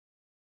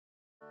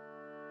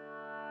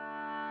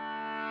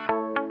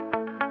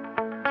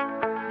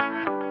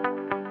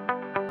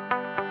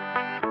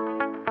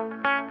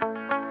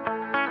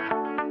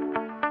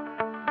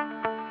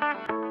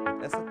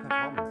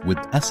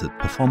With asset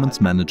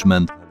performance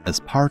management as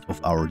part of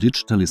our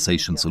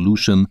digitalization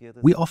solution,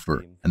 we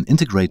offer an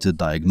integrated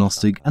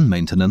diagnostic and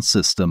maintenance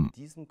system.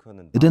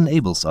 It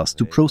enables us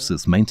to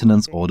process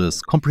maintenance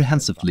orders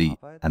comprehensively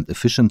and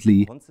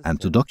efficiently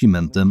and to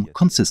document them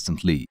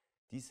consistently.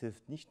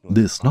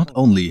 This not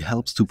only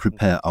helps to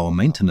prepare our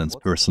maintenance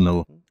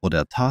personnel for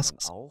their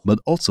tasks, but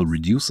also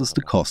reduces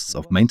the costs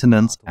of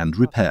maintenance and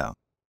repair.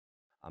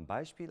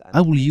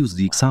 I will use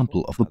the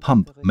example of a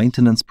pump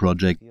maintenance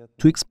project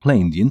to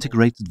explain the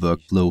integrated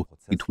workflow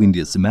between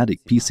the Siemens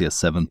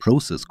PCS7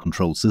 process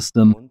control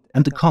system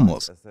and the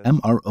Comos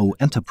MRO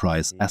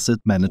Enterprise Asset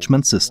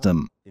Management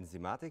System.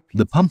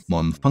 The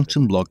PumpMon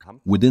function block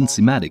within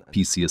Siemens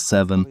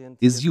PCS7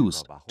 is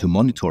used to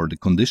monitor the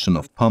condition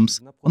of pumps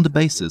on the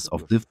basis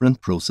of different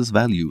process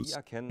values,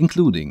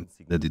 including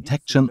the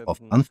detection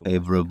of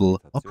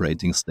unfavorable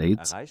operating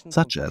states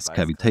such as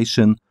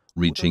cavitation,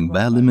 reaching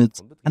wear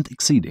limits and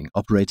exceeding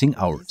operating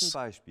hours.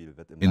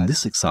 In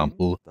this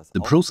example,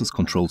 the process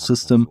control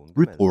system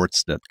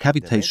reports that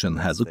cavitation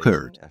has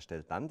occurred.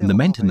 In the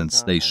maintenance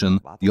station,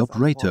 the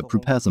operator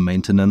prepares a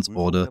maintenance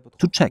order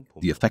to check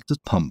the affected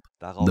pump.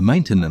 The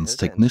maintenance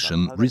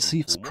technician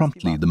receives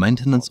promptly the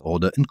maintenance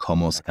order in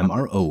Comos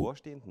MRO.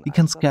 He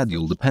can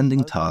schedule the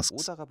pending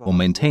tasks for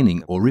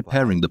maintaining or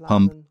repairing the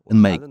pump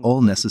and make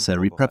all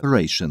necessary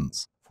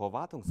preparations.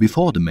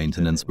 Before the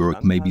maintenance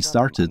work may be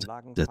started,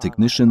 the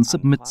technician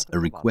submits a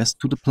request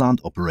to the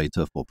plant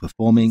operator for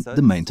performing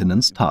the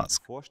maintenance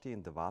task.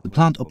 The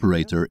plant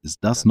operator is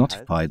thus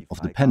notified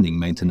of the pending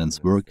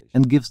maintenance work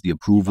and gives the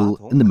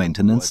approval in the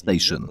maintenance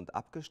station.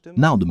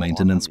 Now the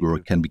maintenance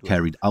work can be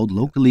carried out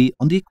locally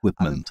on the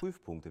equipment.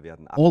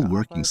 All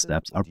working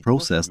steps are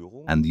processed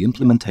and the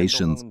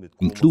implementations,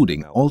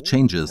 including all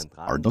changes,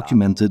 are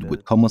documented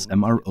with Comos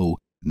MRO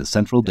in the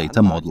central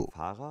data model.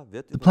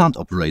 The plant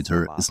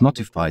operator is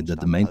notified that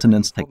the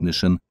maintenance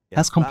technician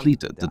has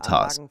completed the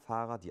task.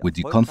 With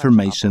the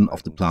confirmation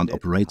of the plant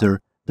operator,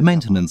 the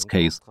maintenance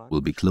case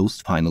will be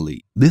closed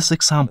finally. This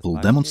example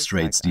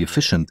demonstrates the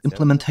efficient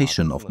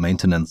implementation of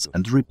maintenance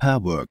and repair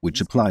work,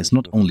 which applies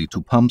not only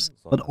to pumps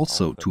but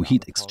also to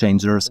heat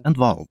exchangers and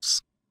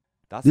valves.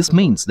 This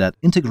means that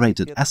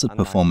integrated asset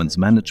performance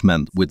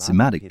management with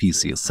Siemens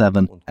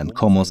PCS7 and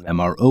Comos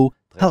MRO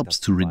helps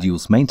to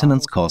reduce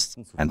maintenance costs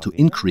and to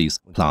increase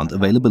plant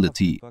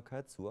availability.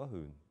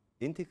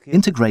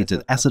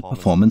 Integrated asset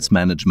performance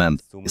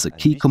management is a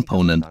key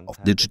component of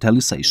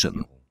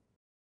digitalization.